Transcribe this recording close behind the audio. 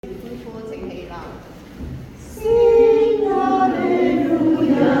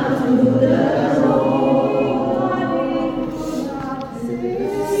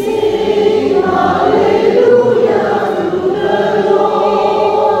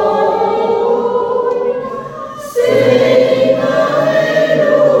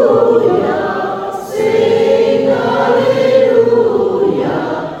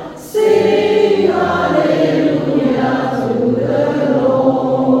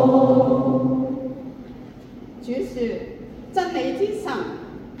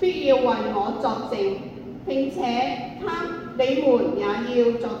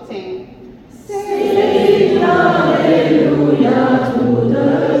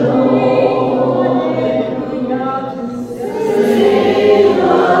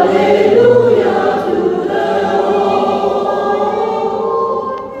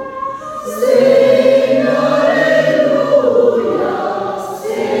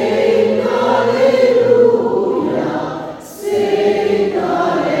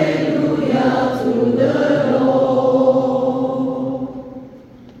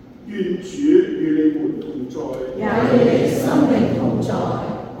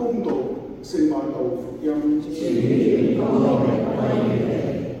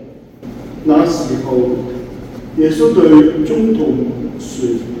那時候，耶穌對宗徒說：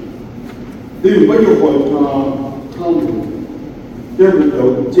你們不要害怕他們，因為有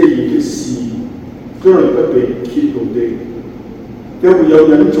這樣的事將來不被揭露的，又會有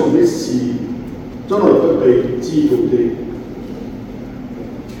隱藏的事將來不被知道的。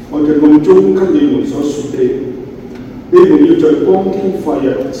我在夢中給你們所說的，你們要在光天化日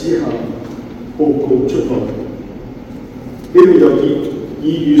之下報告出來。你們就耳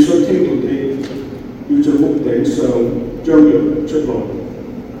語所聽到的，要在屋頂上張揚出來。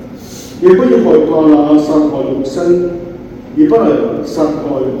亦不要害怕那殺害肉身而不能殺害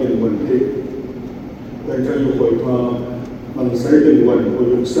靈魂的，更加要害怕能使靈魂和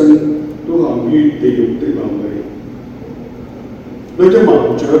肉身都陷於地獄的那位。兩隻麻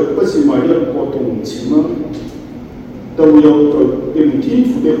雀不是賣一個銅錢嗎？但沒有在你們天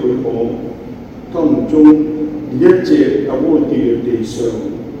父的許可，他們中連一隻也不會跌在地上。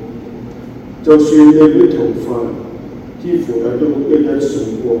就算你啲頭髮，天父也都一一數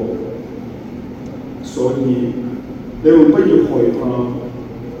過。所以你們不要害怕，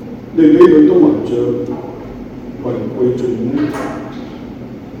你比許多麻雀還貴重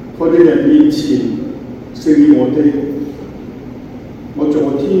麼？在你人面前勝於我的，我在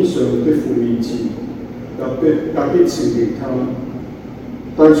我天上的父面前也必承認他。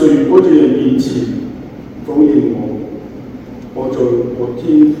但誰如果在人面前否認我在我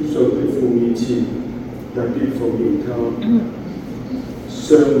天上的父面前也必否認他。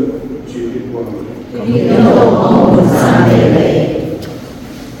上主的話。基督，我們讚美你。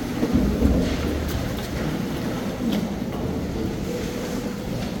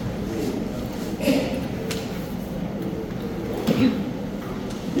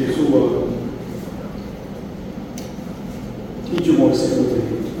耶穌話：天主愛惜我哋，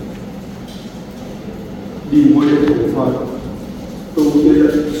連我嘅頭髮都一一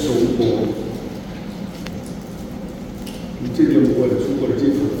數過。唔知你有冇人數過你啲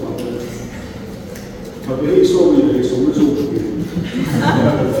頭髮咧？特別啲梳嘅人數都數唔完。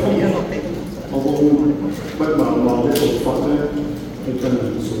我個筆麻麻嘅頭髮咧，係真係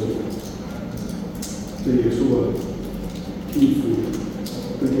唔數。即係耶穌話：天父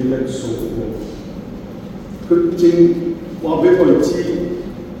佢嘅一數過，佢正話俾我哋知，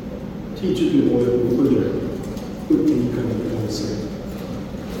天主對我哋每個人都幾咁愛惜，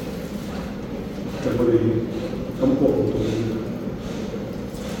但我哋感覺唔到，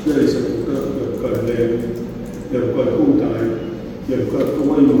因為實覺得又個人靚，又個人高大，又個人都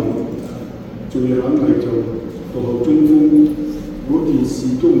威猛，仲要硬係就落後中鋒，嗰件事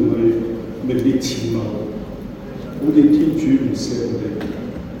都唔係名列前茅，好似天主唔錫我哋，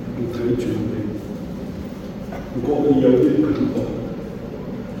唔睇住我哋，唔覺意有啲感覺。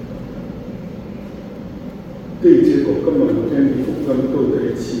的而且確，今日我聽啲福音都第一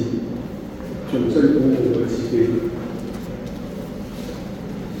次重新鼓舞我自己。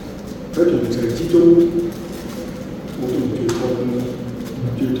喺同齊之中，我仲最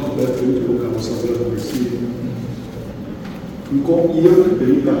top嘅叫做教授啦，係咪先？唔覺意咁比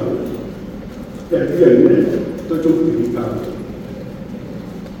較，啲人咧都中意比較，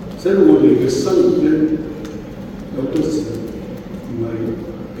使到我哋嘅生活咧有多時唔係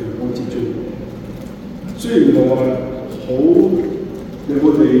平安之中。雖然我話好令我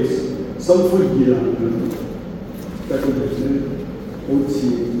哋心灰意冷嘅，但係佢哋咧好似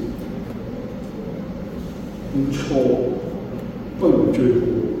唔錯，不如最好，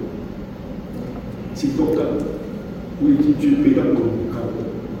只覺得好似天主俾得我唔夠，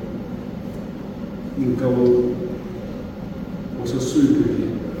唔夠我所需嘅嘢。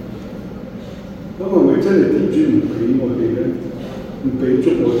咁係咪真係天主唔俾我哋咧？唔俾足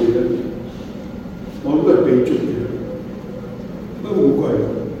我哋咧？我諗都係俾足嘅。不過好貴，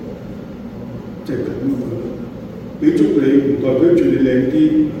就係咁啊！俾足你唔代表住你靚啲，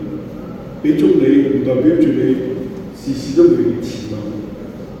俾足你唔代表住你事事都如意前路。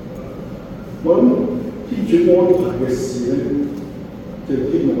我諗天主安排嘅事咧，就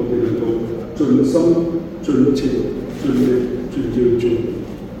希望我哋能夠盡心、盡情、盡力、盡意去做。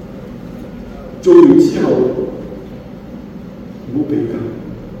做完之後，唔好比較。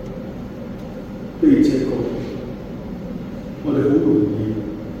的而且確，我哋好容易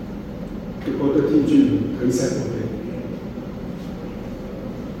就覺得天主唔睇錫我哋，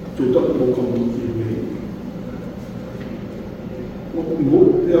做得冇咁完美。我唔好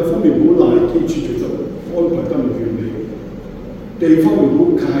有方面唔好賴天主做得安排得唔完美，地方唔好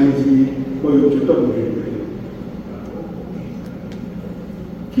介意佢做得唔完美。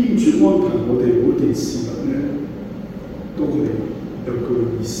天主安排我哋每件事物咧，都係有佢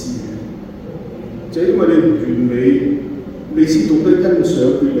意思嘅。就因為你唔完美，你先懂得欣賞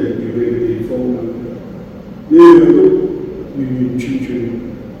佢哋完美嘅地方啊！你樣都完完全全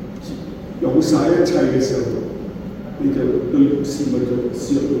有晒一切嘅時候，你就對事物就視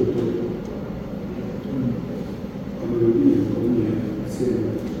若無睹。係咪有啲人講嘢先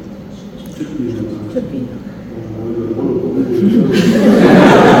出邊係嘛？出邊啊！我就嗰度講嘢。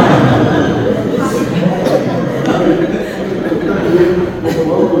我講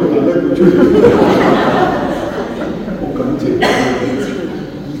一句難得佢出嚟。我感謝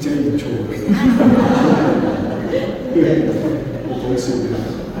耳仔唔錯我講笑嘅。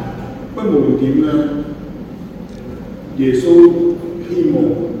不過無論點咧，耶穌希望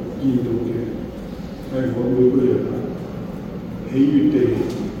見到嘅係我每個人喜悅地、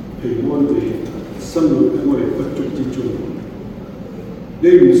平安地生活喺我哋不足之中。你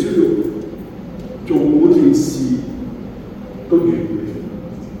唔需要做每件事都完美。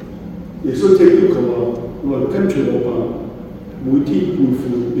耶穌只要求話：來跟隨我吧，每天背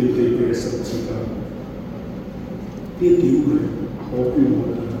負你哋嘅十字架。呢一點係可圈可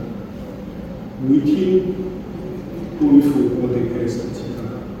點。每天背負我哋嘅十字架。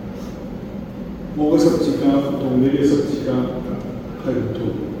我嘅十字架同你嘅十字架係唔同，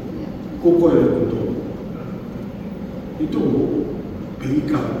個個人唔同，亦都唔好比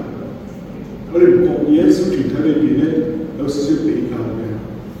較。我哋唔覺意喺小團體裏邊咧，有少少比較嘅。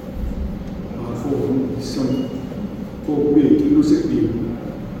個好熱心，個咩經都識念，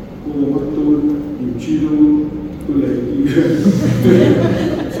個乜都念珠都靚啲嘅，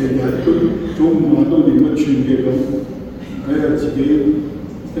成日都早午晚都念一串嘅咁，睇下自己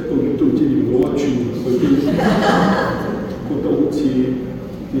一個月都唔知念到一串佢經，覺得好似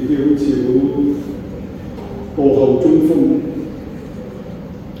自己好似好步後中鋒。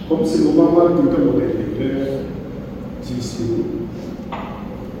咁聖母媽媽叫得我哋嚟咧，至少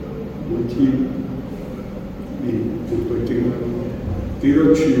每天念玫瑰經啦，幾多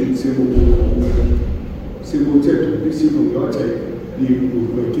串聖母冇講嘅，聖母即係同啲小朋友一齊念玫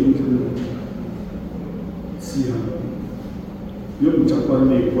瑰經咁。試下，如果唔習慣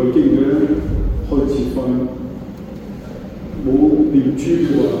念玫瑰經嘅咧，開始翻冇念珠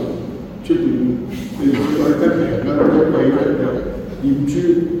嘅話，出邊你唔好揀間平間都貴嘅念珠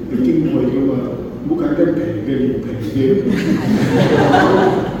係矜貴㗎嘛，唔好揀間平嘅念平嘅。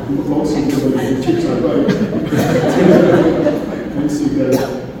唔好講笑嘅，我哋切曬都係講笑嘅。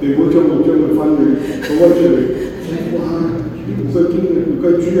你唔好將佢翻去攞翻出嚟，哇！玫瑰經、玫瑰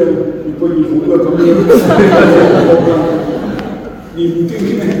珠啊，玫瑰葉好啊咁樣。念經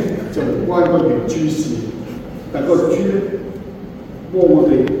咧就唔關嗰條珠事，但係個珠咧幫我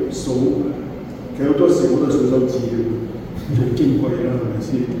哋數，其實好多時我都數手指嘅，仲矜貴啦，係咪先？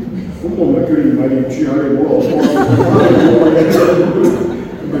咁我咪叫你買念珠下，你唔好落波。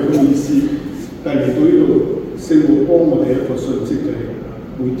唔係咁意思，但係嚟到呢度，聖母幫我哋一個訊息就係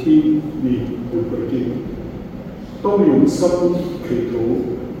每天念玫瑰經。當用心祈禱，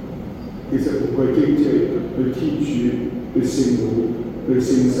其實玫瑰經即係對天主、對聖母、對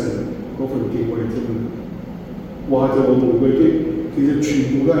聖神嗰份敬畏啫嘛。話就話玫瑰經，其實全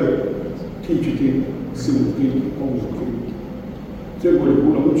部都係天主經、聖母經、光明經。即係我哋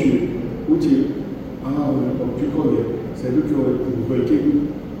冇諗住，好似民主哥爺成日都叫我哋玫瑰經。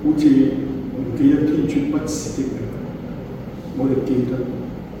好似唔記得天主不是的人，我哋記得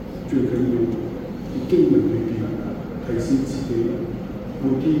最緊要喺經文裏邊提醒自己，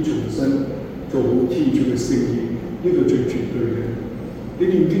每天重新做好天主嘅聖言，呢個最絕對嘅。你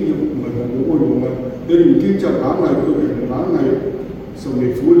念經又唔係話冇用啊！你念經就硬係個人硬係受嚟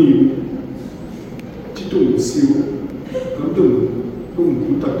苦念，都唔笑，咁都唔表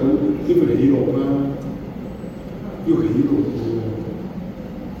達到呢個喜樂啦。要喜樂嘅喎，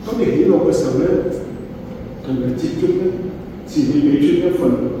當你喜樂嘅時候咧，同人接觸咧，自然俾出一份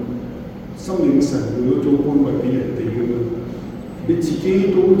心領神會嗰種安慰俾人哋嘅嘛。你自己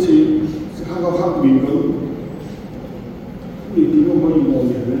都好似黑口黑面咁，你點樣可以愛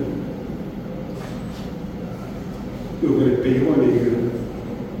人咧？因為佢哋避開你嘅，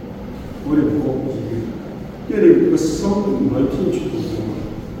我哋唔覺意嘅，因為你個心唔喺天主度嘅嘛。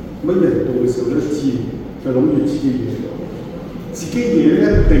乜人道嘅時候咧，自然就諗住自己嘢，自己嘢咧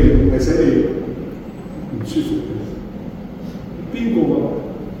一定係使你唔舒服嘅。邊個話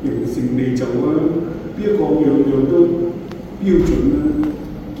形成利就啊？邊一個樣樣都標準啊、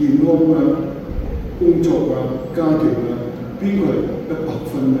健康啊、工作啊、家庭啊，邊個係100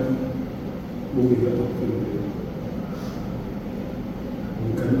分咧？冇人100分嘅，唔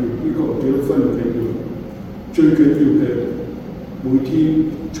緊要，呢個幾多分唔緊要，最緊要嘅每天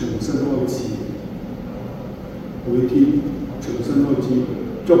重新開始。每天重新開始，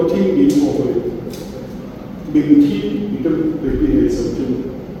昨天已過去，明天亦都未必喺手中。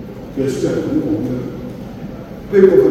耶穌係咁講嘅。